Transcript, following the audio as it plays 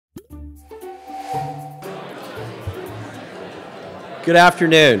Good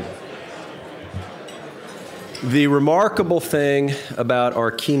afternoon. The remarkable thing about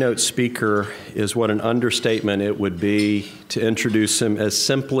our keynote speaker is what an understatement it would be to introduce him as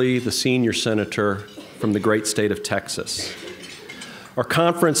simply the senior senator from the great state of Texas. Our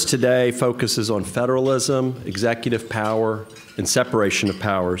conference today focuses on federalism, executive power, and separation of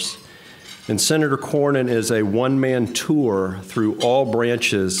powers. And Senator Cornyn is a one-man tour through all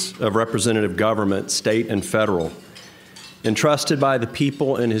branches of representative government, state and federal, entrusted by the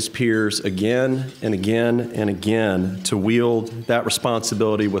people and his peers again and again and again to wield that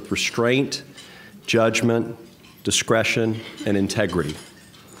responsibility with restraint, judgment, discretion, and integrity.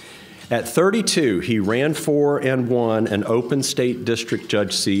 At 32, he ran for and won an open state district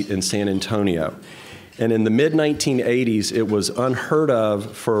judge seat in San Antonio. And in the mid-1980s, it was unheard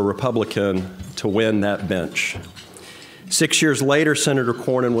of for a Republican to win that bench. 6 years later, Senator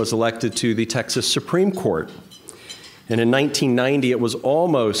Cornyn was elected to the Texas Supreme Court. And in 1990, it was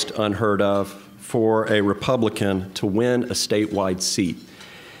almost unheard of for a Republican to win a statewide seat.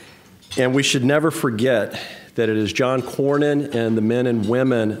 And we should never forget that it is John Cornyn and the men and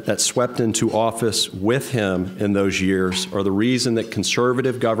women that swept into office with him in those years are the reason that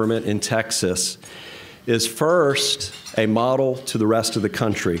conservative government in Texas is first a model to the rest of the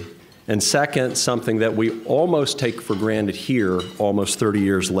country, and second, something that we almost take for granted here almost 30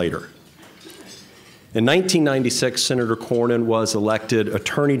 years later. In 1996, Senator Cornyn was elected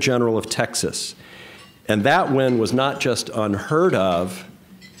Attorney General of Texas, and that win was not just unheard of,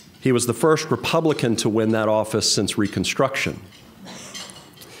 he was the first Republican to win that office since Reconstruction.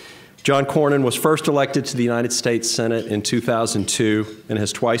 John Cornyn was first elected to the United States Senate in 2002 and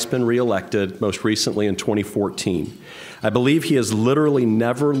has twice been reelected, most recently in 2014. I believe he has literally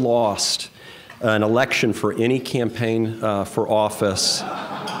never lost an election for any campaign for office,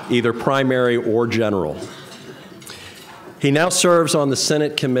 either primary or general. He now serves on the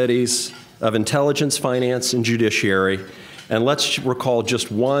Senate committees of Intelligence, Finance, and Judiciary, and let's recall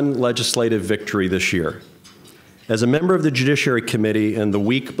just one legislative victory this year. As a member of the Judiciary Committee in the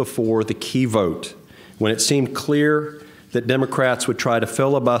week before the key vote, when it seemed clear that Democrats would try to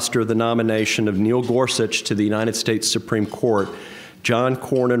filibuster the nomination of Neil Gorsuch to the United States Supreme Court, John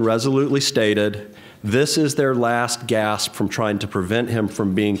Cornyn resolutely stated, "This is their last gasp from trying to prevent him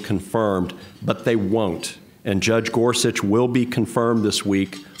from being confirmed, but they won't. And Judge Gorsuch will be confirmed this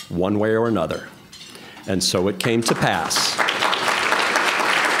week, one way or another." And so it came to pass.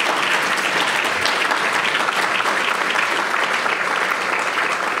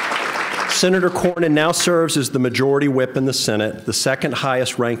 Senator Cornyn now serves as the majority whip in the Senate, the second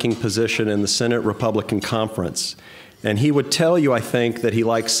highest ranking position in the Senate Republican Conference. And he would tell you, I think, that he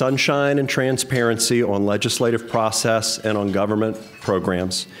likes sunshine and transparency on legislative process and on government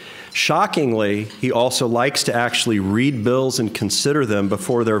programs. Shockingly, he also likes to actually read bills and consider them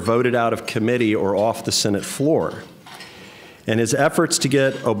before they're voted out of committee or off the Senate floor. And his efforts to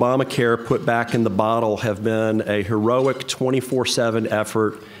get Obamacare put back in the bottle have been a heroic 24/7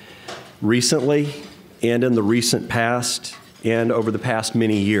 effort recently and in the recent past and over the past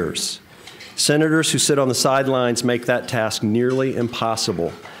many years. Senators who sit on the sidelines make that task nearly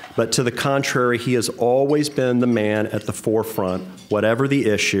impossible. But to the contrary, he has always been the man at the forefront, whatever the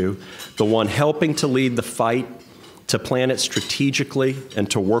issue, the one helping to lead the fight, to plan it strategically, and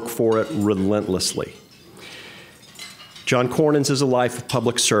to work for it relentlessly. John Cornyn's is a life of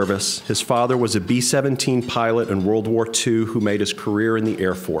public service. His father was a B-17 pilot in World War II who made his career in the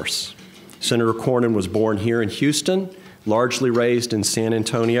Air Force. Senator Cornyn was born here in Houston, largely raised in San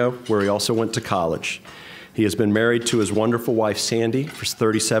Antonio, where he also went to college. He has been married to his wonderful wife, Sandy, for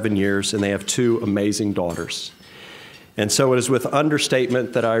 37 years, and they have two amazing daughters. And so it is with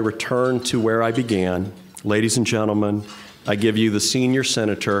understatement that I return to where I began. Ladies and gentlemen, I give you the senior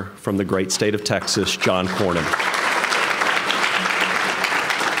senator from the great state of Texas, John Cornyn.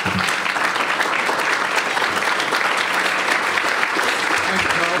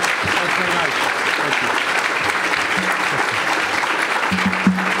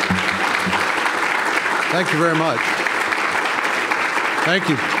 Thank you very much. Thank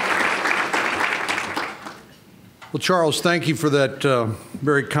you. Well, Charles, thank you for that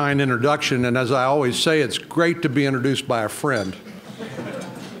very kind introduction. And as I always say, it's great to be introduced by a friend.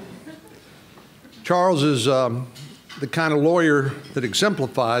 Charles is the kind of lawyer that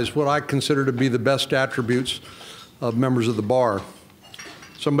exemplifies what I consider to be the best attributes of members of the bar.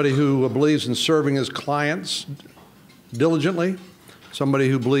 Somebody who believes in serving his clients diligently, somebody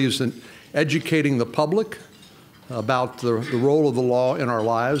who believes in educating the public about the role of the law in our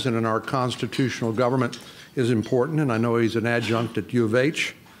lives and in our constitutional government is important, and I know he's an adjunct at U of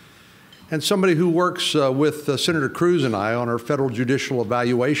H. and somebody who works with Senator Cruz and I on our Federal Judicial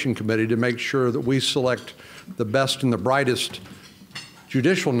Evaluation Committee to make sure that we select the best and the brightest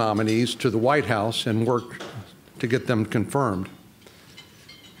judicial nominees to the White House and work to get them confirmed.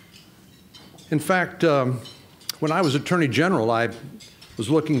 In fact, when I was Attorney General, I was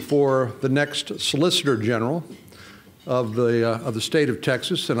looking for the next Solicitor General of the state of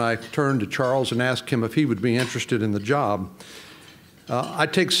Texas, and I turned to Charles and asked him if he would be interested in the job. I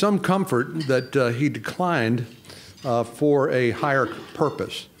take some comfort that he declined for a higher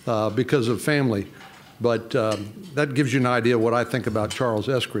purpose because of family, but that gives you an idea what I think about Charles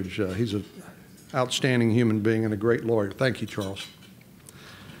Eskridge. He's an outstanding human being and a great lawyer. Thank you, Charles.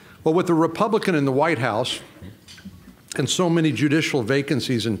 Well, with a Republican in the White House and so many judicial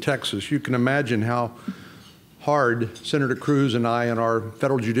vacancies in Texas, you can imagine how hard Senator Cruz and I and our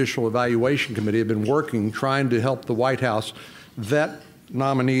Federal Judicial Evaluation Committee have been working trying to help the White House vet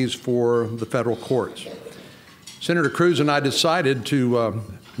nominees for the federal courts. Senator Cruz and I decided to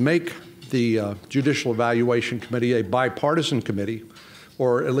make the Judicial Evaluation Committee a bipartisan committee,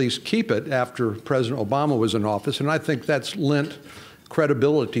 or at least keep it after President Obama was in office, and I think that's lent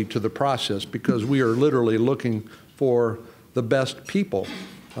credibility to the process because we are literally looking for the best people,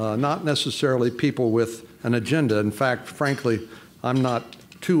 not necessarily people with an agenda. In fact, frankly, I'm not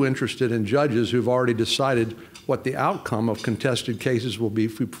too interested in judges who've already decided what the outcome of contested cases will be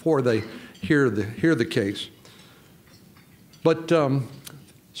before they hear the case. But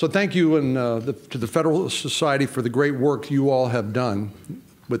so thank you and to the Federalist Society for the great work you all have done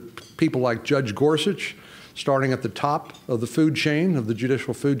with people like Judge Gorsuch, starting at the top of the food chain, of the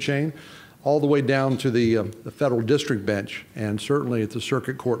judicial food chain, all the way down to the federal district bench, and certainly at the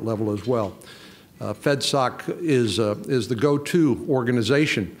circuit court level as well. FedSoc is the go-to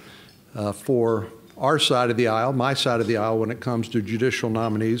organization for our side of the aisle, my side of the aisle, when it comes to judicial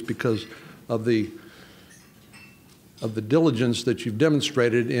nominees because of the diligence that you've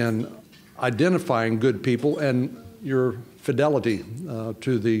demonstrated in identifying good people and your fidelity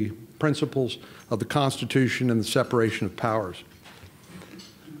to the principles of the Constitution and the separation of powers.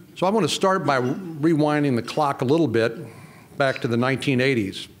 So I want to start by rewinding the clock a little bit back to the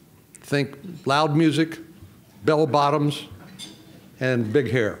 1980s. Think loud music, bell bottoms, and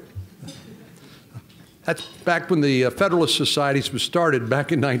big hair. That's back when the Federalist Societies was started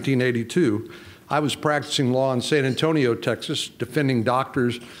back in 1982. I was practicing law in San Antonio, Texas, defending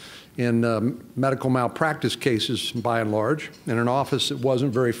doctors in medical malpractice cases by and large, in an office that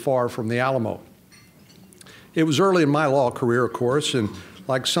wasn't very far from the Alamo. It was early in my law career, of course, and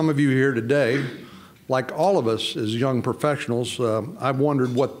like some of you here today, like all of us as young professionals, I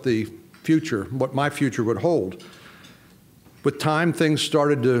wondered what my future would hold. With time, things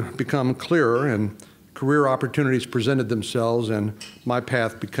started to become clearer and career opportunities presented themselves and my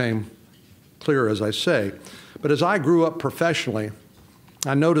path became clear, as I say. But as I grew up professionally,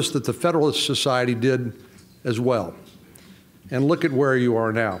 I noticed that the Federalist Society did as well. And look at where you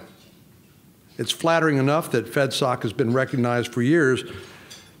are now. It's flattering enough that FedSoc has been recognized for years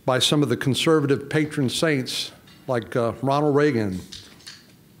by some of the conservative patron saints like Ronald Reagan,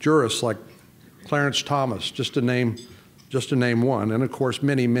 jurists like Clarence Thomas, just to name one, and of course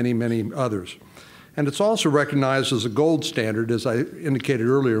many, many, many others. And it's also recognized as a gold standard, as I indicated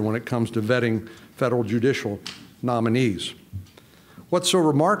earlier, when it comes to vetting federal judicial nominees. What's so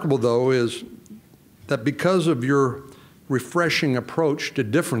remarkable, though, is that because of your refreshing approach to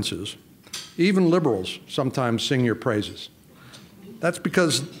differences, even liberals sometimes sing your praises. That's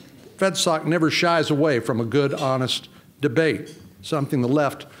because FedSoc never shies away from a good, honest debate, something the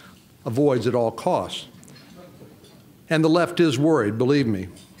left avoids at all costs. And the left is worried, believe me.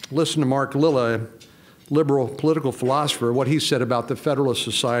 Listen to Mark Lilla, a liberal political philosopher, what he said about the Federalist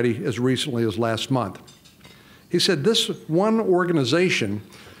Society as recently as last month. He said, "This one organization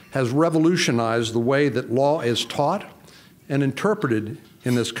has revolutionized the way that law is taught and interpreted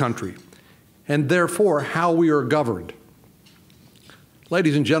in this country, and therefore how we are governed."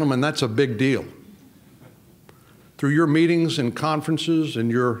 Ladies and gentlemen, that's a big deal. Through your meetings and conferences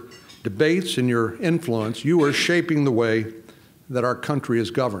and your debates and your influence, you are shaping the way that our country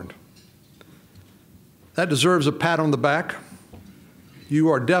is governed. That deserves a pat on the back. You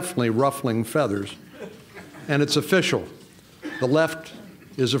are definitely ruffling feathers, and it's official. The left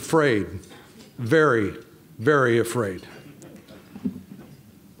is afraid, very, very afraid.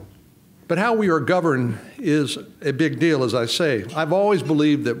 But how we are governed is a big deal, as I say. I've always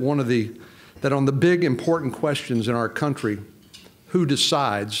believed that that on the big important questions in our country, who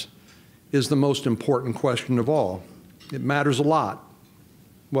decides is the most important question of all. It matters a lot,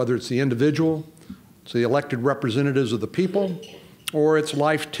 whether it's the individual, it's the elected representatives of the people, or it's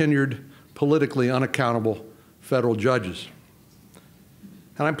life-tenured politically unaccountable federal judges.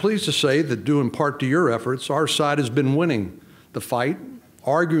 And I'm pleased to say that due in part to your efforts, our side has been winning the fight,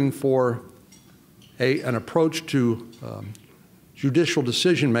 arguing for an approach to judicial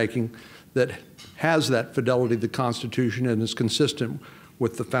decision-making that has that fidelity to the Constitution and is consistent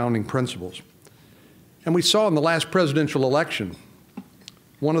with the founding principles. And we saw in the last presidential election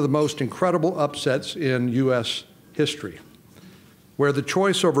one of the most incredible upsets in U.S. history, where the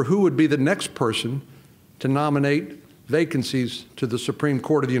choice over who would be the next person to nominate vacancies to the Supreme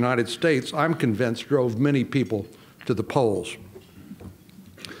Court of the United States, I'm convinced, drove many people to the polls.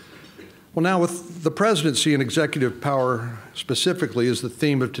 Well, now with the presidency and executive power specifically is the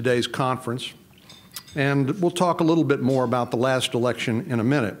theme of today's conference, and we'll talk a little bit more about the last election in a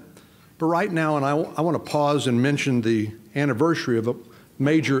minute. But right now, and I want to pause and mention the anniversary of a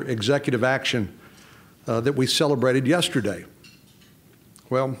major executive action that we celebrated yesterday.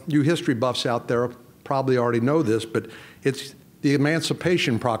 Well, you history buffs out there probably already know this, but it's the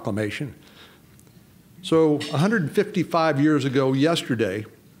Emancipation Proclamation. So 155 years ago yesterday,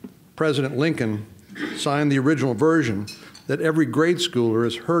 President Lincoln signed the original version that every grade schooler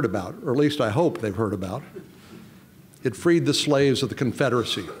has heard about, or at least I hope they've heard about. It freed the slaves of the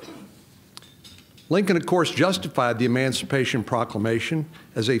Confederacy. Lincoln, of course, justified the Emancipation Proclamation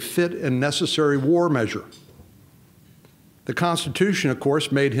as a fit and necessary war measure. The Constitution, of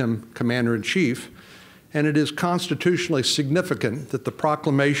course, made him commander-in-chief, and it is constitutionally significant that the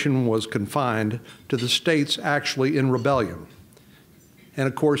proclamation was confined to the states actually in rebellion. And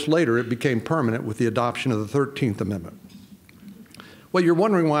of course, later it became permanent with the adoption of the 13th Amendment. Well, you're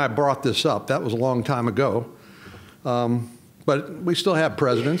wondering why I brought this up. That was a long time ago. But we still have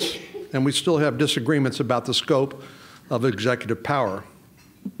presidents, and we still have disagreements about the scope of executive power.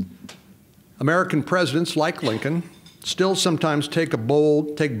 American presidents, like Lincoln, still sometimes take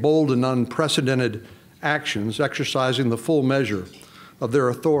bold and unprecedented actions, exercising the full measure of their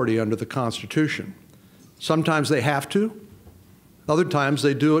authority under the Constitution. Sometimes they have to. Other times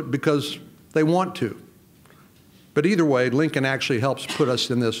they do it because they want to. But either way, Lincoln actually helps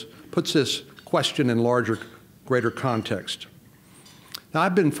puts this question in larger, greater context. Now,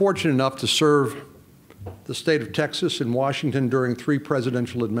 I've been fortunate enough to serve the state of Texas and Washington during 3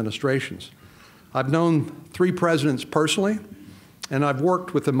 presidential administrations. I've known 3 presidents personally, and I've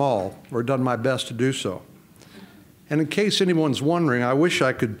worked with them all, or done my best to do so. And in case anyone's wondering, I wish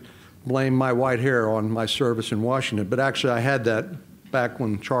I could blame my white hair on my service in Washington, but actually I had that back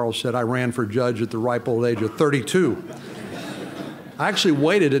when Charles said I ran for judge at the ripe old age of 32. I actually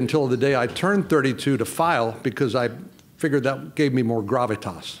waited until the day I turned 32 to file because I figured that gave me more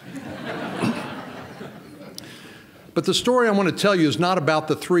gravitas. But the story I want to tell you is not about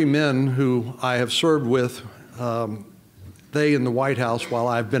the 3 men who I have served with, they in the White House while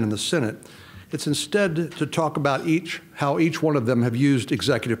I've been in the Senate. It's instead to talk about how each one of them have used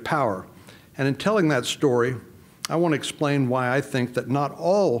executive power. And in telling that story, I want to explain why I think that not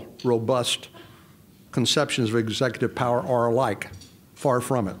all robust conceptions of executive power are alike. Far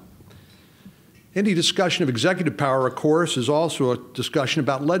from it. Any discussion of executive power, of course, is also a discussion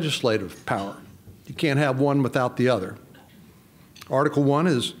about legislative power. You can't have one without the other. Article 1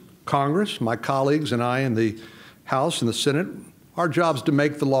 is Congress, my colleagues and I in the House and the Senate. Our job is to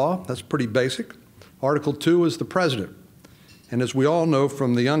make the law. That's pretty basic. Article 2 is the President. And as we all know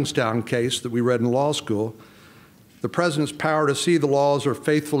from the Youngstown case that we read in law school, the President's power to see the laws are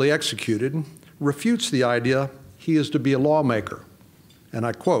faithfully executed refutes the idea he is to be a lawmaker. And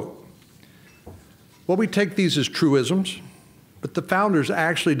I quote, "Well, we take these as truisms, but the founders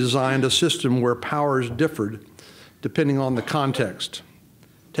actually designed a system where powers differed depending on the context.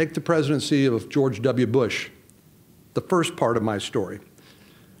 Take the presidency of George W. Bush, the first part of my story.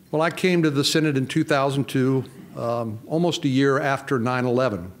 Well, I came to the Senate in 2002, almost a year after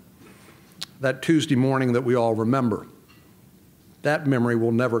 9/11, that Tuesday morning that we all remember. That memory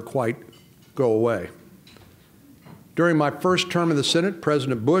will never quite go away. During my first term in the Senate,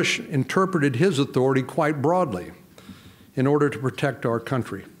 President Bush interpreted his authority quite broadly in order to protect our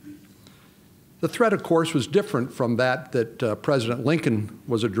country. The threat, of course, was different from that President Lincoln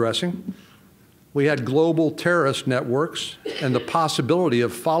was addressing. We had global terrorist networks and the possibility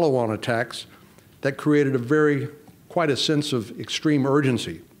of follow-on attacks that created quite a sense of extreme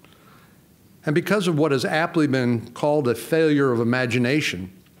urgency. And because of what has aptly been called a failure of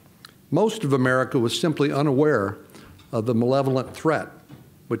imagination, most of America was simply unaware of the malevolent threat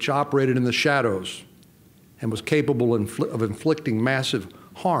which operated in the shadows and was capable of inflicting massive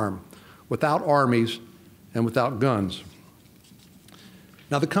harm without armies and without guns.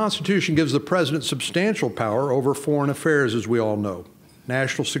 Now, the Constitution gives the President substantial power over foreign affairs, as we all know,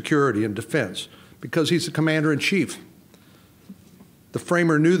 national security, and defense, because he's the commander-in-chief. The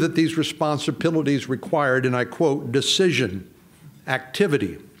framer knew that these responsibilities required, and I quote, decision,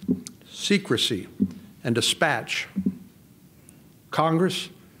 activity, secrecy, and dispatch. Congress,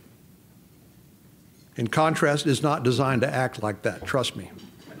 in contrast, is not designed to act like that, trust me.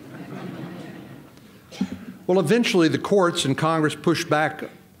 Well, eventually the courts and Congress pushed back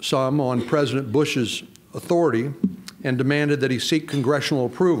some on President Bush's authority and demanded that he seek congressional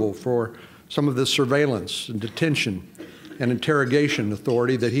approval for some of the surveillance and detention and interrogation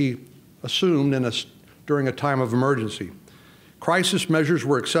authority that he assumed during a time of emergency. Crisis measures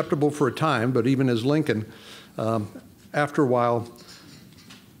were acceptable for a time, but even as Lincoln, after a while,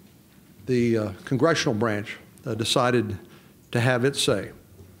 the congressional branch decided to have its say.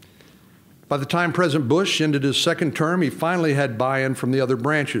 By the time President Bush ended his second term, he finally had buy-in from the other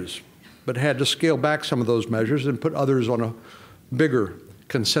branches, but had to scale back some of those measures and put others on a bigger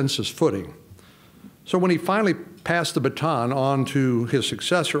consensus footing. So when he finally passed the baton on to his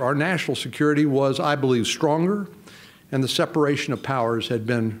successor, our national security was, I believe, stronger, and the separation of powers had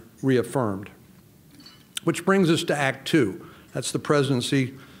been reaffirmed. Which brings us to Act Two. That's the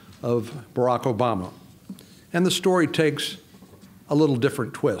presidency of Barack Obama. And the story takes a little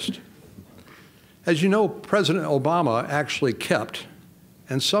different twist. As you know, President Obama actually kept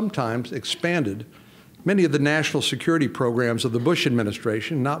and sometimes expanded many of the national security programs of the Bush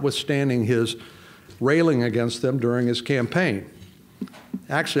administration, notwithstanding his railing against them during his campaign.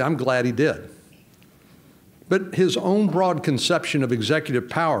 Actually, I'm glad he did. But his own broad conception of executive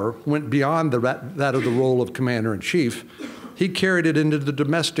power went beyond that of the role of commander-in-chief. He carried it into the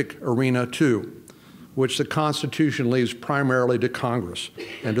domestic arena, too, which the Constitution leaves primarily to Congress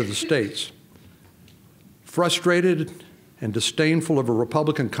and to the states. Frustrated and disdainful of a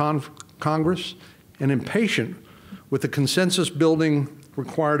Republican Congress and impatient with the consensus building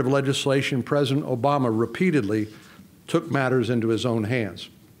required of legislation, President Obama repeatedly took matters into his own hands.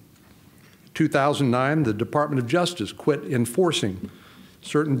 In 2009, the Department of Justice quit enforcing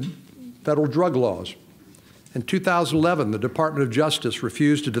certain federal drug laws. In 2011, the Department of Justice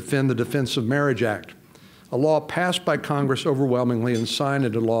refused to defend the Defense of Marriage Act, a law passed by Congress overwhelmingly and signed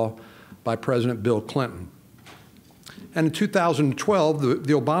into law by President Bill Clinton. And in 2012,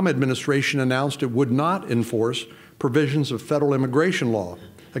 the Obama administration announced it would not enforce provisions of federal immigration law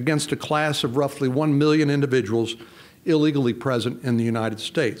against a class of roughly 1 million individuals illegally present in the United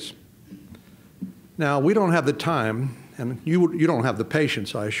States. Now, we don't have the time, and you don't have the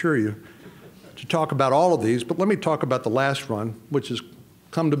patience, I assure you, to talk about all of these, but let me talk about the last one, which has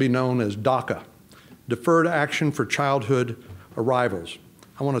come to be known as DACA, Deferred Action for Childhood Arrivals.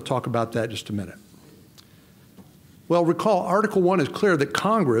 I want to talk about that just a minute. Well, recall, Article 1 is clear that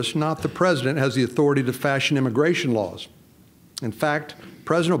Congress, not the President, has the authority to fashion immigration laws. In fact,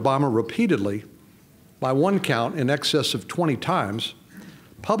 President Obama repeatedly, by one count in excess of 20 times,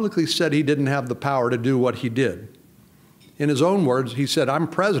 publicly said he didn't have the power to do what he did. In his own words, he said, "I'm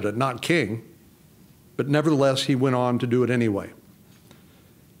president, not king," but nevertheless, he went on to do it anyway.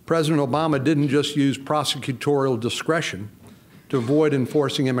 President Obama didn't just use prosecutorial discretion to avoid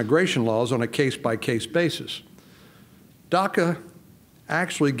enforcing immigration laws on a case-by-case basis. DACA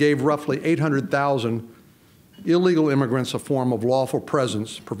actually gave roughly 800,000 illegal immigrants a form of lawful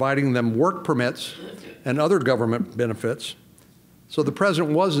presence, providing them work permits and other government benefits. So the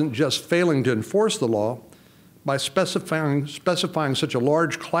president wasn't just failing to enforce the law by specifying such a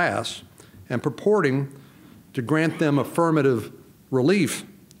large class and purporting to grant them affirmative relief.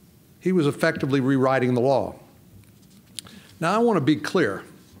 He was effectively rewriting the law. Now, I want to be clear.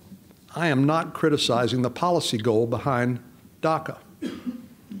 I am not criticizing the policy goal behind DACA.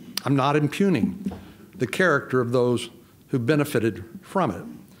 I'm not impugning the character of those who benefited from it.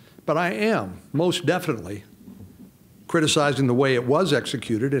 But I am most definitely criticizing the way it was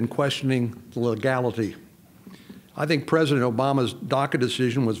executed and questioning the legality. I think President Obama's DACA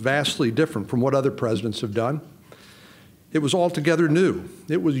decision was vastly different from what other presidents have done. It was altogether new.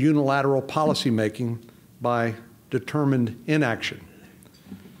 It was unilateral policymaking by determined inaction.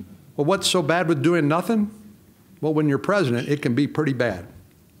 Well, what's so bad with doing nothing? Well, when you're president, it can be pretty bad.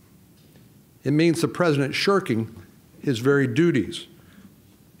 It means the president shirking his very duties.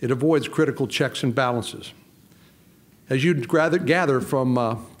 It avoids critical checks and balances. As you'd gather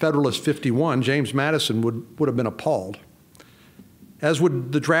from Federalist 51, James Madison would have been appalled, as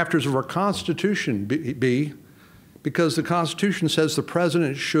would the drafters of our Constitution be, because the Constitution says the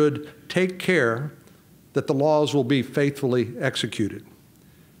president should take care that the laws will be faithfully executed.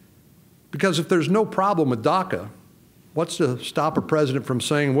 Because if there's no problem with DACA, what's to stop a president from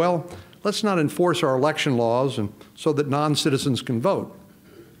saying, well, let's not enforce our election laws so that non-citizens can vote?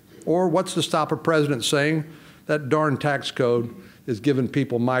 Or what's to stop a president saying that darn tax code is giving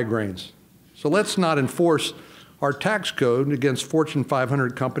people migraines? So let's not enforce our tax code against Fortune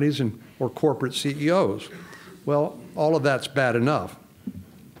 500 companies or corporate CEOs. Well, all of that's bad enough.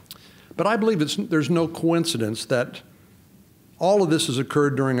 But I believe there's no coincidence that all of this has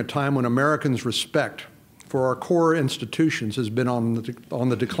occurred during a time when Americans' respect for our core institutions has been on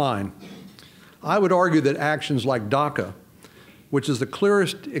the decline. I would argue that actions like DACA, which is the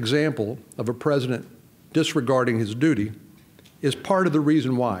clearest example of a president disregarding his duty, is part of the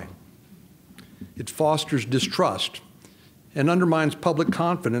reason why. It fosters distrust and undermines public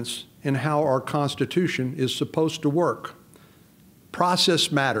confidence in how our Constitution is supposed to work.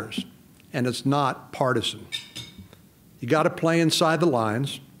 Process matters, and it's not partisan. You got to play inside the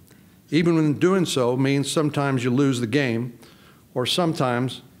lines, even when doing so means sometimes you lose the game, or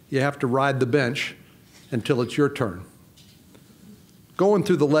sometimes you have to ride the bench until it's your turn. Going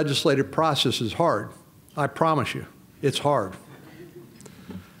through the legislative process is hard. I promise you, it's hard.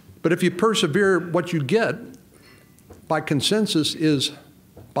 But if you persevere, what you get by consensus is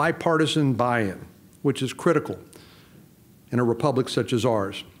bipartisan buy-in, which is critical in a republic such as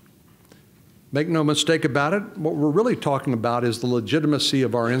ours. Make no mistake about it, what we're really talking about is the legitimacy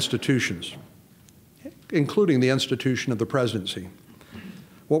of our institutions, including the institution of the presidency.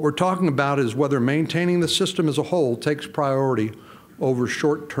 What we're talking about is whether maintaining the system as a whole takes priority over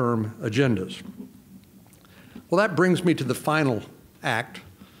short-term agendas. Well, that brings me to the final act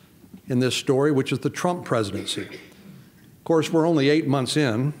in this story, which is the Trump presidency. Of course, we're only 8 months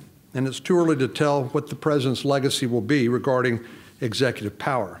in, and it's too early to tell what the president's legacy will be regarding executive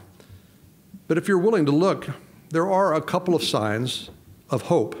power. But if you're willing to look, there are a couple of signs of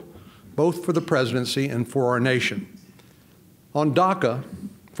hope, both for the presidency and for our nation. On DACA,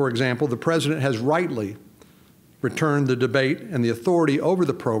 for example, the president has rightly returned the debate and the authority over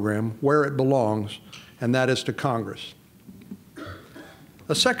the program where it belongs, and that is to Congress.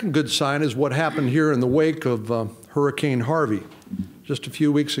 A second good sign is what happened here in the wake of Hurricane Harvey just a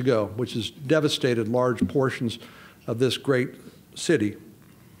few weeks ago, which has devastated large portions of this great city.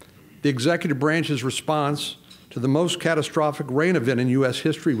 The executive branch's response to the most catastrophic rain event in U.S.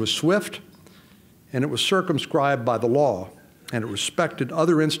 history was swift, and it was circumscribed by the law, and it respected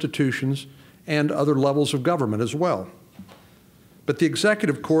other institutions and other levels of government as well. But the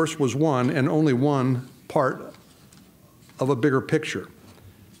executive course was one and only one part of a bigger picture,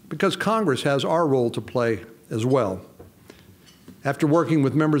 because Congress has our role to play as well. After working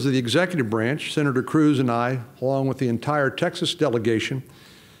with members of the executive branch, Senator Cruz and I, along with the entire Texas delegation,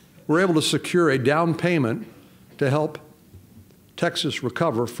 were able to secure a down payment to help Texas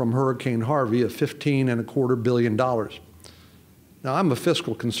recover from Hurricane Harvey of $15.25 billion. Now, I'm a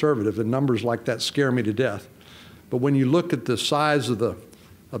fiscal conservative, and numbers like that scare me to death. But when you look at the size of the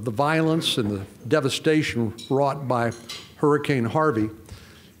violence and the devastation wrought by Hurricane Harvey,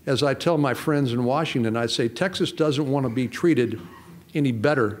 as I tell my friends in Washington, I say Texas doesn't want to be treated any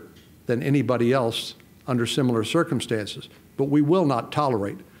better than anybody else under similar circumstances, but we will not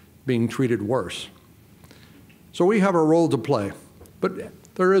tolerate being treated worse. So we have a role to play, but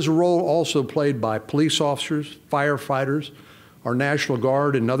there is a role also played by police officers, firefighters, our National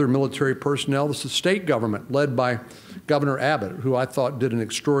Guard and other military personnel. This is the state government led by Governor Abbott, who I thought did an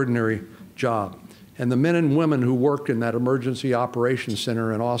extraordinary job, and the men and women who worked in that emergency operations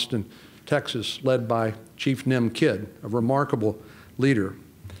center in Austin, Texas, led by Chief Nim Kidd, a remarkable leader.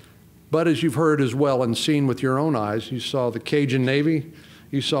 But as you've heard as well and seen with your own eyes, you saw the Cajun Navy,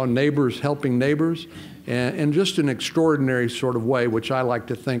 you saw neighbors helping neighbors, and in just an extraordinary sort of way, which I like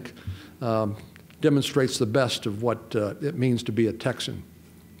to think demonstrates the best of what it means to be a Texan.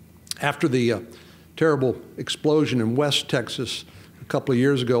 After the terrible explosion in West Texas a couple of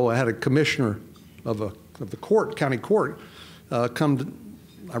years ago, I had a commissioner of the court, county court, I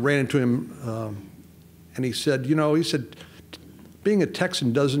ran into him, and he said, being a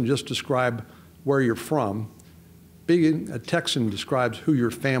Texan doesn't just describe where you're from. Being a Texan describes who your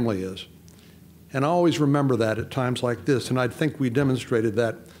family is. And I always remember that at times like this, and I think we demonstrated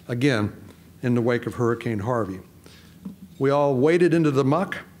that again in the wake of Hurricane Harvey. We all waded into the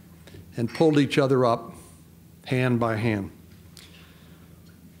muck and pulled each other up hand by hand.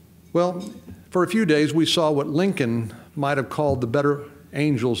 Well, for a few days we saw what Lincoln might have called the better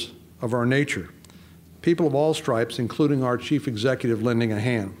angels of our nature, people of all stripes, including our chief executive, lending a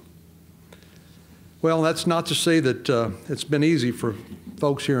hand. Well, that's not to say that it's been easy for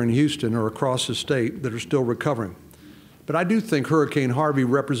folks here in Houston or across the state that are still recovering. But I do think Hurricane Harvey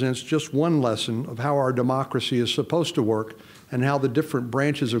represents just one lesson of how our democracy is supposed to work and how the different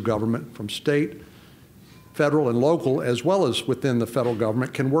branches of government, from state federal and local, as well as within the federal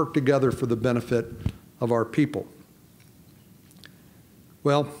government, can work together for the benefit of our people.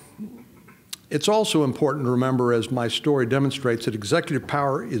 Well, it's also important to remember, as my story demonstrates, that executive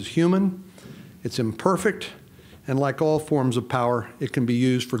power is human, it's imperfect, and like all forms of power, it can be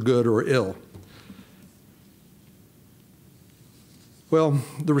used for good or ill. Well,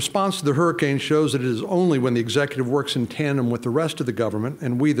 the response to the hurricane shows that it is only when the executive works in tandem with the rest of the government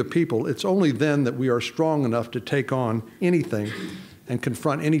and we the people, it's only then that we are strong enough to take on anything and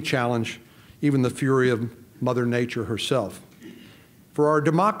confront any challenge, even the fury of Mother Nature herself. For our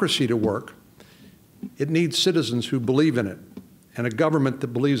democracy to work, it needs citizens who believe in it and a government that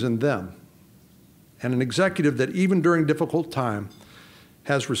believes in them, and an executive that even during difficult time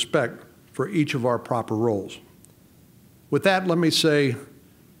has respect for each of our proper roles. With that, let me say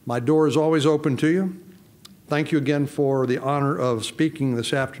my door is always open to you. Thank you again for the honor of speaking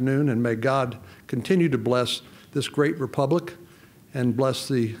this afternoon, and may God continue to bless this great republic and bless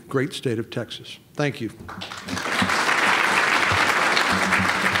the great state of Texas. Thank you.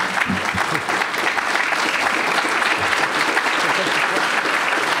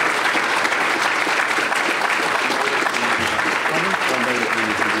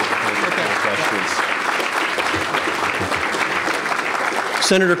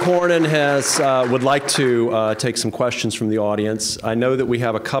 Senator Cornyn would like to take some questions from the audience. I know that we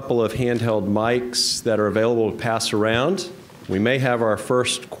have a couple of handheld mics that are available to pass around. We may have our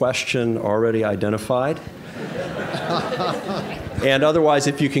first question already identified. And otherwise,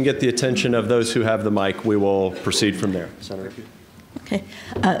 if you can get the attention of those who have the mic, we will proceed from there. Senator. Okay.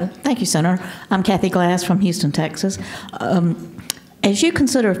 Thank you, Senator. I'm Kathy Glass from Houston, Texas. As you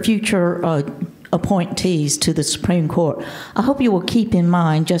consider future appointees to the Supreme Court, I hope you will keep in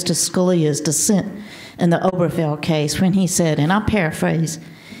mind Justice Scalia's dissent in the Obergefell case when he said, and I paraphrase,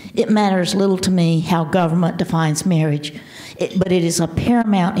 "It matters little to me how government defines marriage, but it is of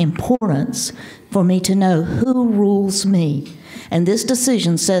paramount importance for me to know who rules me. And this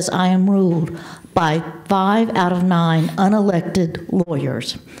decision says I am ruled by 5 out of 9 unelected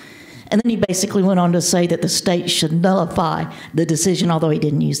lawyers." And then he basically went on to say that the state should nullify the decision, although he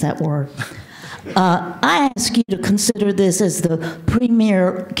didn't use that word. I ask you to consider this as the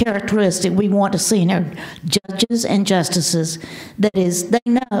premier characteristic we want to see in our judges and justices. That is, they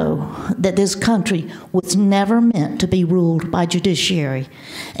know that this country was never meant to be ruled by judiciary.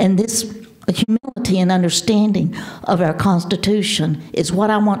 And this humility and understanding of our Constitution is what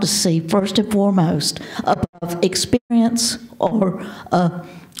I want to see first and foremost above experience or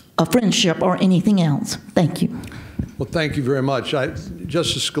a friendship or anything else. Thank you. Well, thank you very much.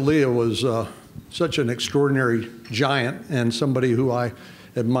 Justice Scalia was such an extraordinary giant and somebody who I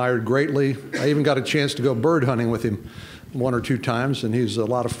admired greatly. I even got a chance to go bird hunting with him 1 or 2 times, and he's a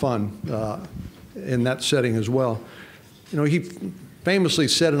lot of fun in that setting as well. You know, he famously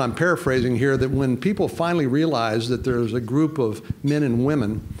said, and I'm paraphrasing here, that when people finally realize that there's a group of men and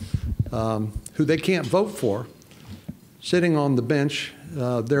women who they can't vote for, sitting on the bench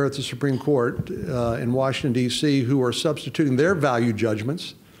there at the Supreme Court in Washington, D.C., who are substituting their value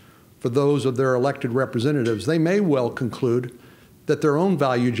judgments for those of their elected representatives, they may well conclude that their own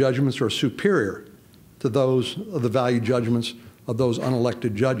value judgments are superior to those of the value judgments of those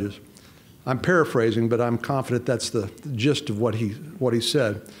unelected judges. I'm paraphrasing, but I'm confident that's the gist of what he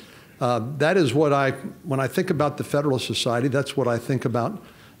said. That is what when I think about the Federalist Society, that's what I think about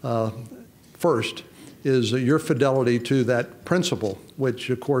first, is your fidelity to that principle,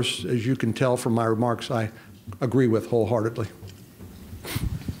 which, of course, as you can tell from my remarks, I agree with wholeheartedly.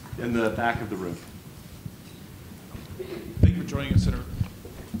 In the back of the room. Thank you for joining us, Senator.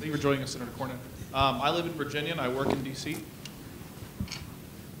 Thank you for joining us, Senator Cornyn. I live in Virginia and I work in D.C.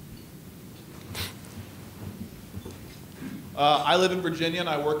 I live in Virginia and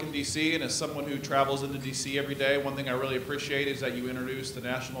I work in D.C. And as someone who travels into D.C. every day, one thing I really appreciate is that you introduced the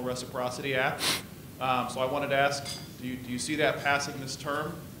National Reciprocity Act. So I wanted to ask, do you see that passing this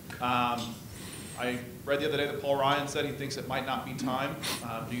term? I read the other day that Paul Ryan said he thinks it might not be time.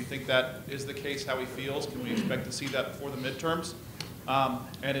 Do you think that is the case, how he feels? Can we expect to see that before the midterms?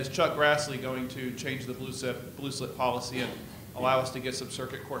 And is Chuck Grassley going to change the blue slip policy and allow us to get some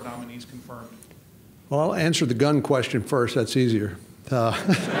circuit court nominees confirmed? Well, I'll answer the gun question first. That's easier. No,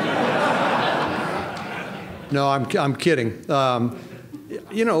 I'm kidding.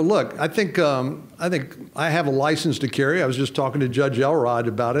 You know, look, I think I have a license to carry. I was just talking to Judge Elrod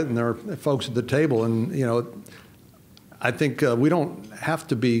about it, and there are folks at the table, and you know, I think we don't have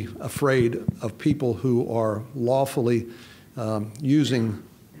to be afraid of people who are lawfully using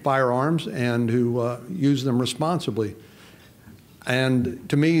firearms and who use them responsibly. And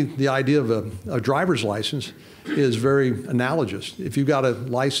to me, the idea of a driver's license is very analogous. If you've got a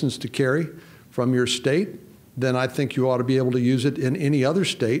license to carry from your state, then I think you ought to be able to use it in any other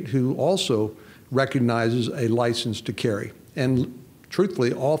state who also recognizes a license to carry. And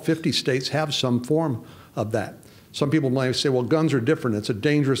truthfully, all 50 states have some form of that. Some people might say, well, guns are different. It's a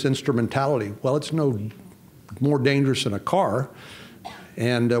dangerous instrumentality. Well, it's no more dangerous than a car.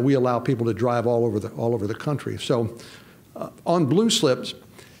 And we allow people to drive all over the country. So on blue slips,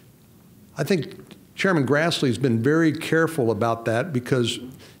 I think Chairman Grassley's been very careful about that because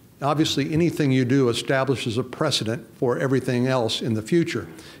obviously anything you do establishes a precedent for everything else in the future.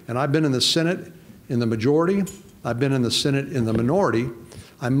 And I've been in the Senate in the majority. I've been in the Senate in the minority.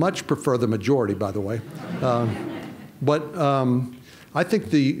 I much prefer the majority, by the way. But I think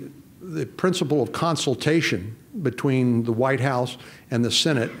the principle of consultation between the White House and the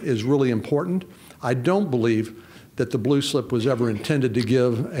Senate is really important. I don't believe that the blue slip was ever intended to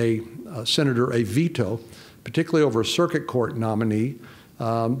give a senator a veto, particularly over a circuit court nominee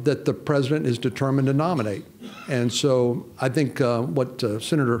that the president is determined to nominate. And so I think what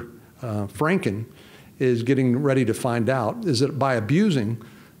Senator Franken is getting ready to find out is that by abusing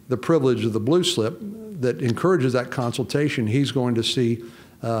the privilege of the blue slip that encourages that consultation, he's going to see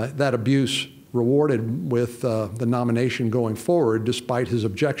that abuse rewarded with the nomination going forward despite his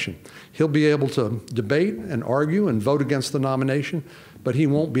objection. He'll be able to debate and argue and vote against the nomination, but he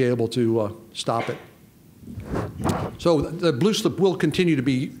won't be able to stop it. So the blue slip will continue to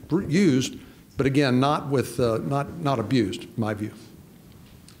be used, but again, not abused, in my view.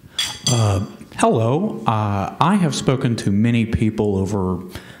 Hello. I have spoken to many people over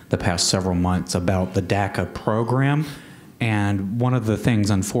the past several months about the DACA program. And one of the things,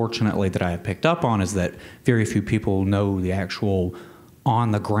 unfortunately, that I have picked up on is that very few people know the actual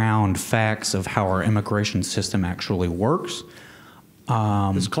on-the-ground facts of how our immigration system actually works.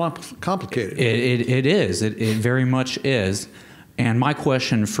 It's complicated. It is. It very much is. And my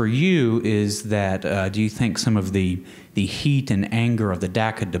question for you is that do you think some of the heat and anger of the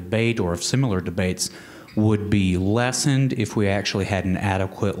DACA debate or of similar debates would be lessened if we actually had an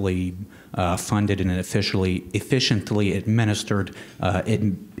adequately funded and efficiently administered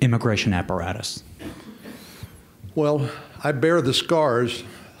immigration apparatus? Well, I bear the scars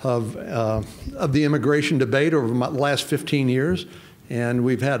of the immigration debate over the last 15 years, and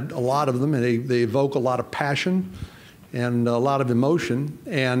we've had a lot of them, and they evoke a lot of passion and a lot of emotion,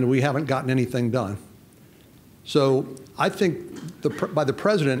 and we haven't gotten anything done. So I think by the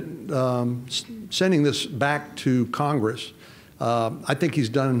President sending this back to Congress, I think he's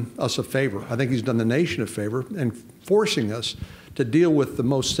done us a favor. I think he's done the nation a favor in forcing us to deal with the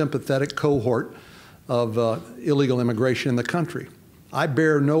most sympathetic cohort of illegal immigration in the country. I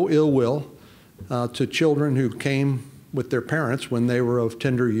bear no ill will to children who came with their parents when they were of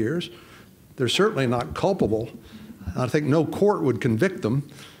tender years. They're certainly not culpable. I think no court would convict them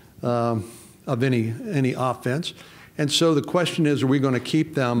of any offense. And so the question is, are we going to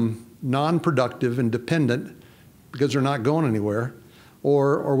keep them non-productive and dependent because they're not going anywhere,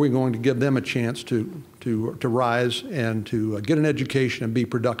 or are we going to give them a chance to rise and to get an education and be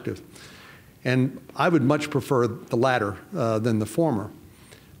productive? And I would much prefer the latter than the former.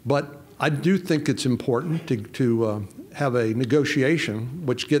 But I do think it's important to have a negotiation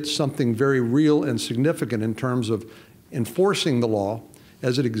which gets something very real and significant in terms of enforcing the law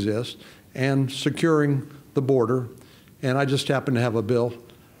as it exists and securing the border. And I just happen to have a bill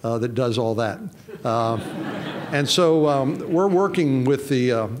that does all that. And so we're working with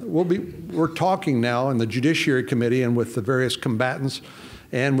we're talking now in the Judiciary Committee and with the various combatants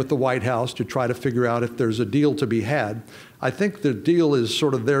and with the White House to try to figure out if there's a deal to be had. I think the deal is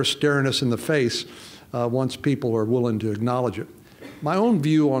sort of there staring us in the face once people are willing to acknowledge it. My own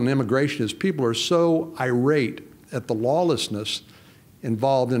view on immigration is people are so irate at the lawlessness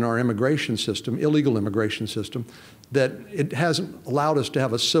involved in our immigration system, illegal immigration system, that it hasn't allowed us to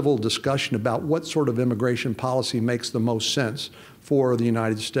have a civil discussion about what sort of immigration policy makes the most sense for the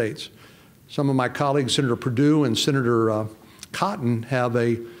United States. Some of my colleagues, Senator Perdue and Senator Cotton, have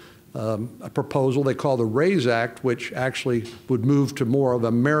a proposal they call the RAISE Act, which actually would move to more of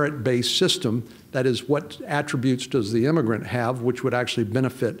a merit-based system. That is, what attributes does the immigrant have which would actually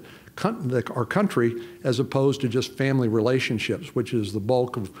benefit our country as opposed to just family relationships, which is the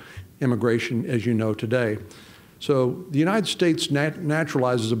bulk of immigration as you know today. So the United States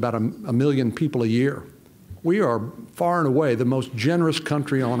naturalizes about a million people a year. We are far and away the most generous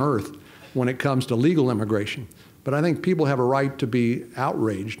country on earth when it comes to legal immigration. But I think people have a right to be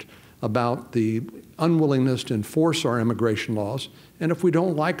outraged about the unwillingness to enforce our immigration laws. And if we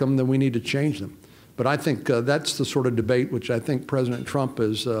don't like them, then we need to change them. But But I think that's the sort of debate which I think President Trump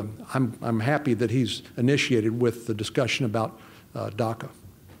is, I'm happy that he's initiated with the discussion about DACA.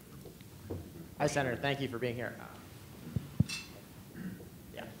 Hi, Senator. Thank you for being here.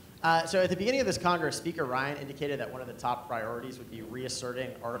 So at the beginning of this Congress, Speaker Ryan indicated that one of the top priorities would be reasserting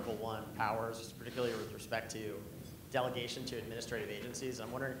Article I powers, particularly with respect to delegation to administrative agencies.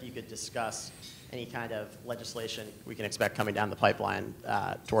 I'm wondering if you could discuss any kind of legislation we can expect coming down the pipeline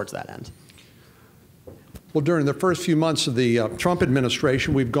towards that end. Well, during the first few months of the Trump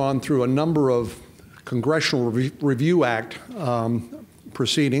administration, we've gone through a number of Congressional Review Act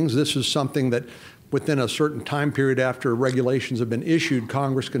proceedings. This is something that within a certain time period after regulations have been issued,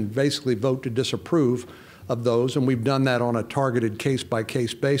 Congress can basically vote to disapprove of those, and we've done that on a targeted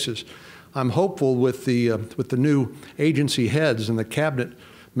case-by-case basis. I'm hopeful with the new agency heads and the cabinet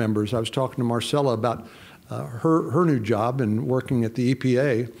members. I was talking to Marcella about her new job and working at the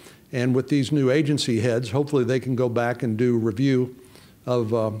EPA, and with these new agency heads, hopefully they can go back and do review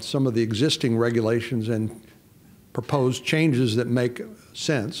of some of the existing regulations and propose changes that make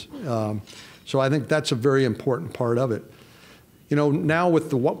sense. So I think that's a very important part of it. You know, now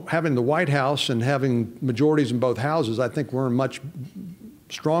with having the White House and having majorities in both houses, I think we're in a much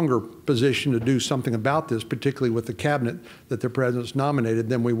stronger position to do something about this, particularly with the cabinet that the president's nominated,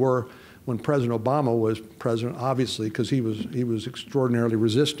 than we were when President Obama was president, obviously, because he was extraordinarily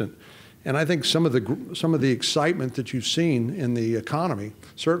resistant. And I think some of the excitement that you've seen in the economy,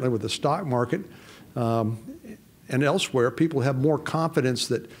 certainly with the stock market and elsewhere, people have more confidence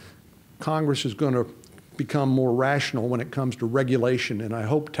that Congress is going to become more rational when it comes to regulation, and I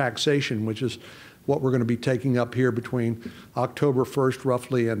hope taxation, which is what we're going to be taking up here between October 1st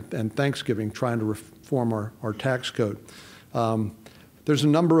roughly and Thanksgiving, trying to reform our tax code. There's a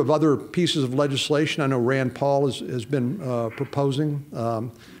number of other pieces of legislation I know Rand Paul has been proposing.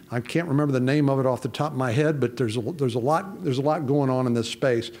 I can't remember the name of it off the top of my head, but there's a lot going on in this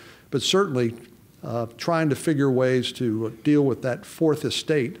space. But certainly trying to figure ways to deal with that fourth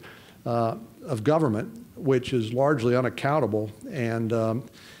estate of government, which is largely unaccountable, and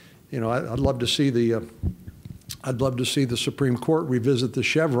you know, I'd love to see the Supreme Court revisit the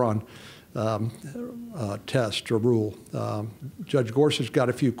Chevron test or rule. Judge Gorsuch got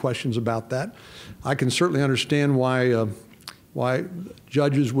a few questions about that. I can certainly understand why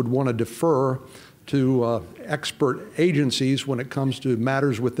judges would want to defer to expert agencies when it comes to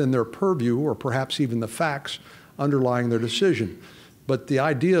matters within their purview, or perhaps even the facts underlying their decision. But the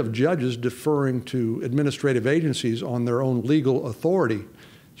idea of judges deferring to administrative agencies on their own legal authority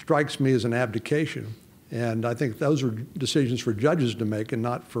strikes me as an abdication. And I think those are decisions for judges to make and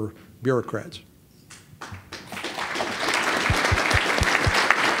not for bureaucrats.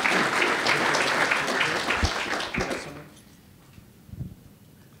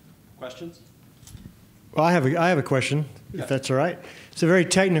 Questions? Well, I have a question, if that's all right. It's a very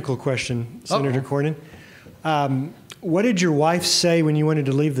technical question, Senator Cornyn. What did your wife say when you wanted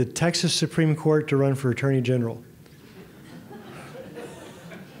to leave the Texas Supreme Court to run for Attorney General?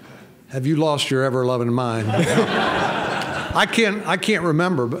 Have you lost your ever-loving mind? I can't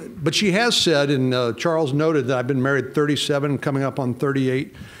remember, but she has said, and Charles noted that I've been married 37, coming up on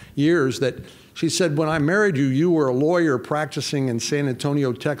 38 years, that she said, when I married you, you were a lawyer practicing in San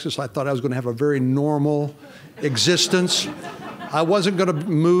Antonio, Texas. I thought I was going to have a very normal existence. I wasn't going to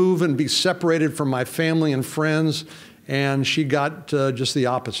move and be separated from my family and friends. And she got just the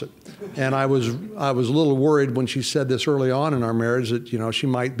opposite. And I was a little worried when she said this early on in our marriage that, you know, she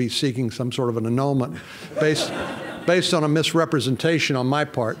might be seeking some sort of an annulment based on a misrepresentation on my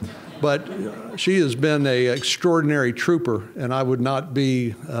part. But she has been an extraordinary trooper, and I would not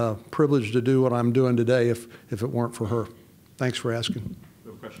be privileged to do what I'm doing today if it weren't for her. Thanks for asking. We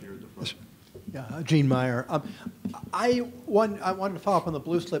have a question here at the front. Yeah, Gene Meyer. I wanted to follow up on the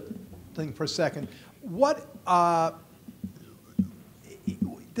blue slip thing for a second. What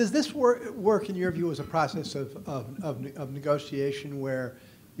does this work in your view as a process of negotiation where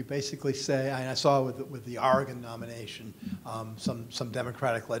you basically say, and I saw with the Oregon nomination, some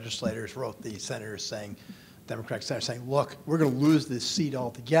Democratic legislators wrote the senators saying, Democratic senators saying, look, we're going to lose this seat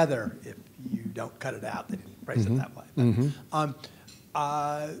altogether if you don't cut it out. They didn't phrase it that way.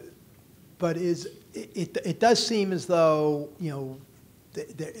 But it does seem as though, you know,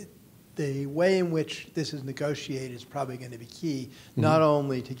 the way in which this is negotiated is probably going to be key, not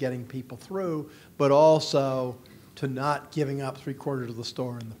only to getting people through, but also to not giving up 3/4 of the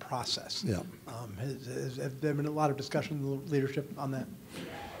store in the process. Yeah. Has there been a lot of discussion in the leadership on that?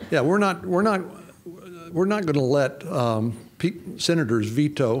 Yeah, we're not going to let senators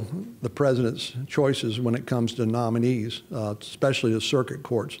veto the president's choices when it comes to nominees, especially the circuit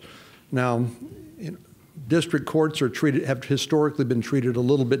courts. Now, district courts have historically been treated a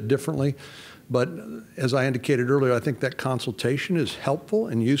little bit differently, but as I indicated earlier, I think that consultation is helpful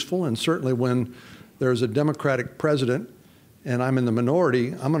and useful, and certainly when there's a Democratic president and I'm in the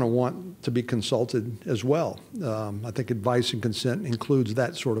minority, I'm going to want to be consulted as well. I think advice and consent includes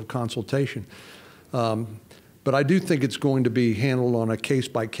that sort of consultation. But I do think it's going to be handled on a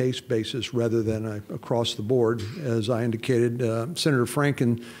case-by-case basis rather than across the board. As I indicated, Senator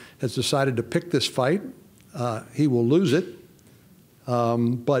Franken has decided to pick this fight. He will lose it.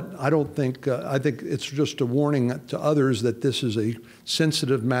 But I don't think, I think it's just a warning to others that this is a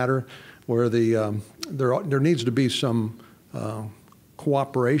sensitive matter where there needs to be some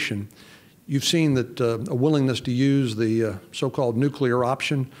cooperation. You've seen that a willingness to use the so-called nuclear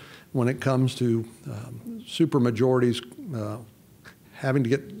option when it comes to supermajorities having to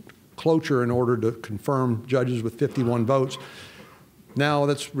get cloture in order to confirm judges with 51 votes. Now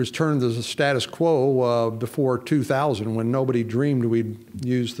that's returned to the status quo before 2000, when nobody dreamed we'd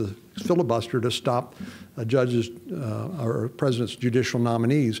use the filibuster to stop a judge's or a president's judicial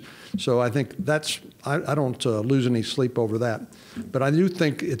nominees. So I think that's, I don't lose any sleep over that. But I do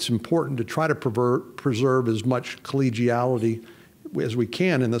think it's important to try to preserve as much collegiality as we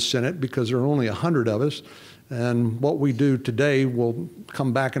can in the Senate, because there are only 100 of us. And what we do today will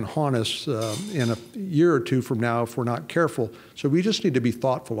come back and haunt us in a year or two from now if we're not careful. So we just need to be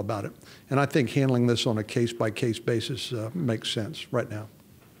thoughtful about it. And I think handling this on a case-by-case basis makes sense right now.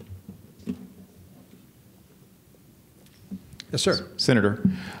 Yes, sir. Senator,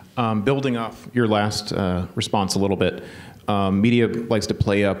 building off your last response a little bit, media likes to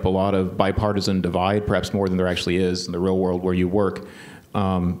play up a lot of bipartisan divide, perhaps more than there actually is in the real world where you work.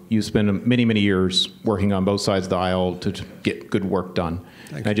 You spend many, many years working on both sides of the aisle to get good work done.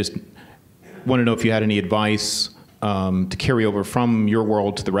 And I just want to know if you had any advice to carry over from your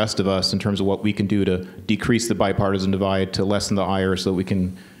world to the rest of us in terms of what we can do to decrease the bipartisan divide, to lessen the ire so that we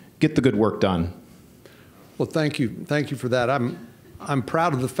can get the good work done. Well, thank you. Thank you for that. I'm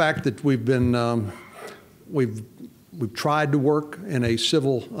proud of the fact that we've been, we've tried to work in a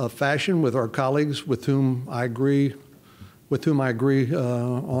civil fashion with our colleagues with whom I agree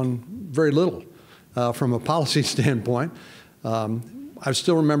on very little from a policy standpoint. I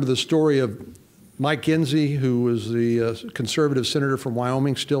still remember the story of Mike Enzi, who was the conservative senator from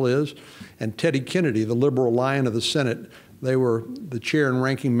Wyoming, still is, and Teddy Kennedy, the liberal lion of the Senate. They were the chair and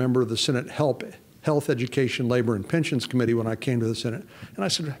ranking member of the Senate Health, Education, Labor, and Pensions Committee when I came to the Senate. And I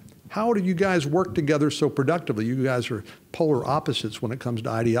said, how do you guys work together so productively? You guys are polar opposites when it comes to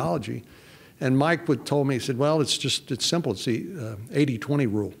ideology. And Mike told me, he said, well, it's simple. It's the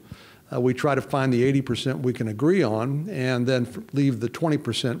 80-20 rule. We try to find the 80% we can agree on and then leave the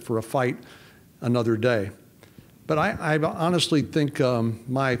 20% for a fight another day. But I honestly think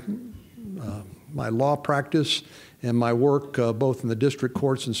my law practice and my work both in the district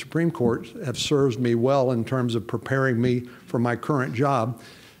courts and Supreme Court have served me well in terms of preparing me for my current job,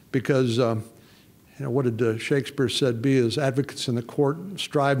 because you know, what did Shakespeare said, be as advocates in the court,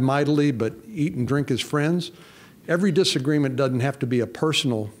 strive mightily, but eat and drink as friends. Every disagreement doesn't have to be a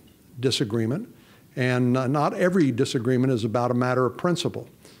personal disagreement, and not every disagreement is about a matter of principle.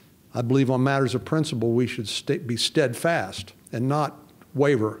 I believe on matters of principle we should be steadfast and not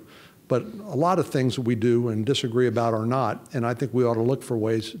waver. But a lot of things that we do and disagree about are not, and I think we ought to look for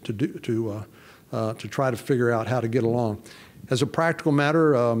ways to try to figure out how to get along. As a practical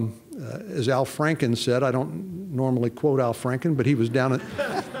matter, as Al Franken said, I don't normally quote Al Franken, but he was down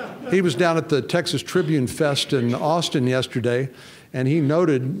at the Texas Tribune Fest in Austin yesterday, and he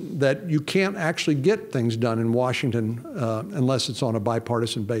noted that you can't actually get things done in Washington unless it's on a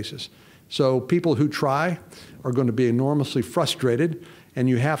bipartisan basis. So people who try are going to be enormously frustrated, and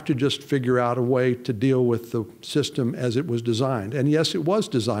you have to just figure out a way to deal with the system as it was designed. And yes, it was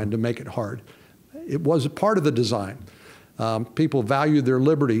designed to make it hard. It was a part of the design. People value their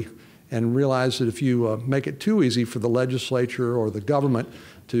liberty and realize that if you make it too easy for the legislature or the government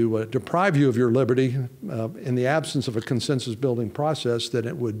to deprive you of your liberty in the absence of a consensus-building process, then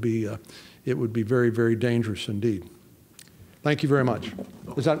it would be very, very dangerous indeed. Thank you very much.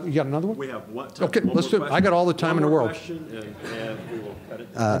 Is that, you got another one? We have one. Okay, let's do it. I got all the time in the world. And we will cut it.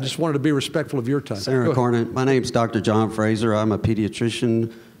 I just wanted to be respectful of your time. Senator Cornyn, my name's Dr. John Fraser. I'm a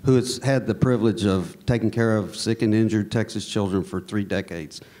pediatrician who has had the privilege of taking care of sick and injured Texas children for 3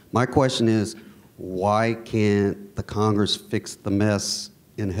 decades. My question is, why can't the Congress fix the mess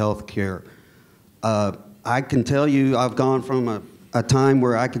in health care? I can tell you I've gone from a time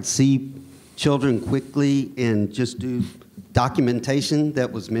where I could see children quickly and just do documentation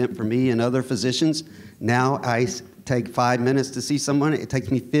that was meant for me and other physicians. Now I take 5 minutes to see someone. It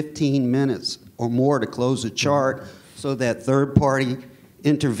takes me 15 minutes or more to close a chart so that third-party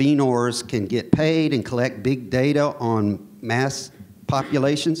intervenors can get paid and collect big data on mass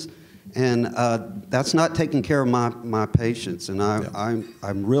populations. And that's not taking care of my patients. And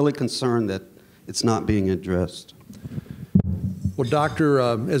I'm really concerned that it's not being addressed. Well, Doctor,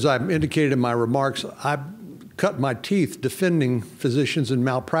 as I indicated in my remarks, I cut my teeth defending physicians in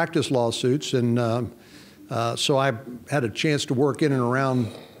malpractice lawsuits, and so I had a chance to work in and around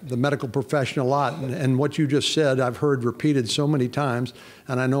the medical profession a lot. And what you just said, I've heard repeated so many times,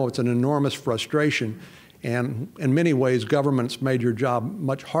 and I know it's an enormous frustration. And in many ways, government's made your job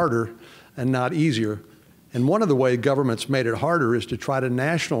much harder and not easier. And one of the ways government's made it harder is to try to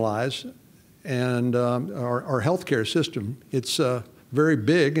nationalize and our healthcare system. It's a very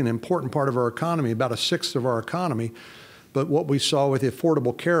big and important part of our economy, about 1/6 of our economy. But what we saw with the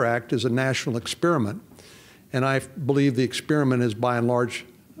Affordable Care Act is a national experiment. And I believe the experiment has by and large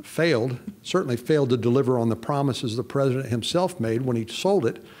failed, certainly failed to deliver on the promises the president himself made when he sold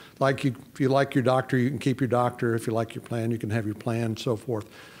it. Like if you like your doctor, you can keep your doctor. If you like your plan, you can have your plan, and so forth.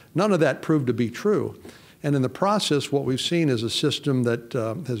 None of that proved to be true. And in the process, what we've seen is a system that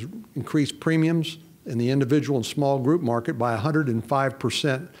has increased premiums in the individual and small group market by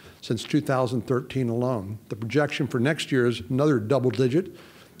 105% since 2013 alone. The projection for next year is another double-digit,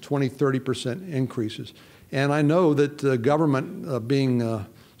 20–30% increases. And I know that the government being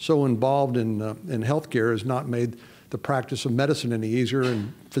so involved in healthcare has not made the practice of medicine any easier,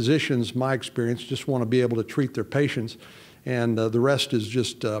 and physicians, my experience, just want to be able to treat their patients, and the rest is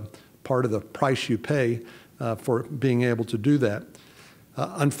just part of the price you pay for being able to do that.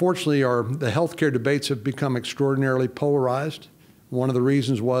 Unfortunately, the healthcare debates have become extraordinarily polarized. One of the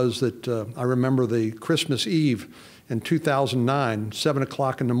reasons was that I remember the Christmas Eve in 2009, 7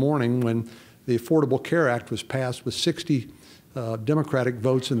 o'clock in the morning, when the Affordable Care Act was passed with 60 Democratic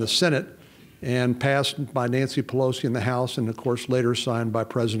votes in the Senate and passed by Nancy Pelosi in the House, and of course later signed by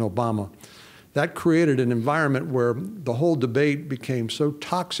President Obama. That created an environment where the whole debate became so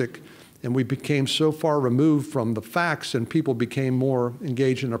toxic, and we became so far removed from the facts, and people became more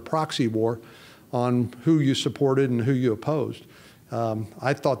engaged in a proxy war on who you supported and who you opposed.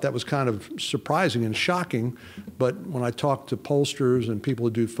 I thought that was kind of surprising and shocking, but when I talked to pollsters and people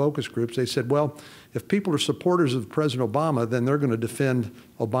who do focus groups, they said, well, if people are supporters of President Obama, then they're going to defend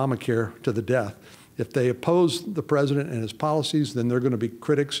Obamacare to the death. If they oppose the president and his policies, then they're going to be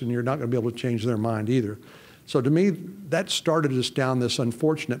critics, and you're not going to be able to change their mind either. So to me, that started us down this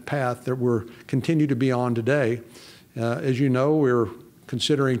unfortunate path that we're continue to be on today. As you know, we're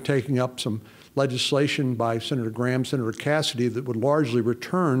considering taking up some legislation by Senator Graham, Senator Cassidy, that would largely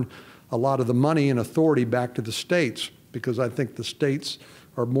return a lot of the money and authority back to the states, because I think the states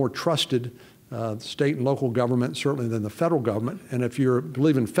are more trusted, state and local government, certainly, than the federal government. And if you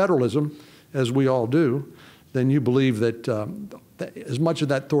believe in federalism, as we all do, then you believe that as much of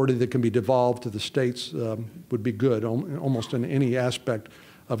that authority that can be devolved to the states would be good, almost in any aspect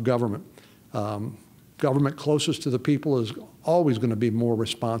of government. Government closest to the people is always going to be more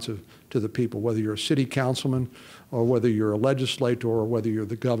responsive to the people, whether you're a city councilman or whether you're a legislator or whether you're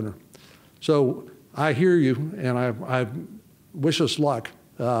the governor. So I hear you, and I wish us luck,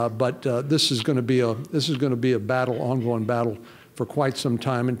 but this is going to be a battle, ongoing battle, for quite some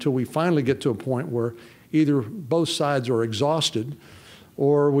time, until we finally get to a point where either both sides are exhausted,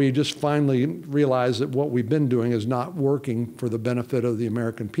 or we just finally realize that what we've been doing is not working for the benefit of the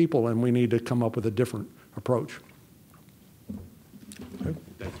American people, and we need to come up with a different approach. Okay.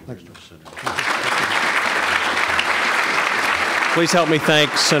 Thanks, Please help me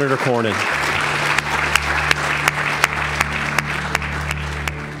thank Senator Cornyn.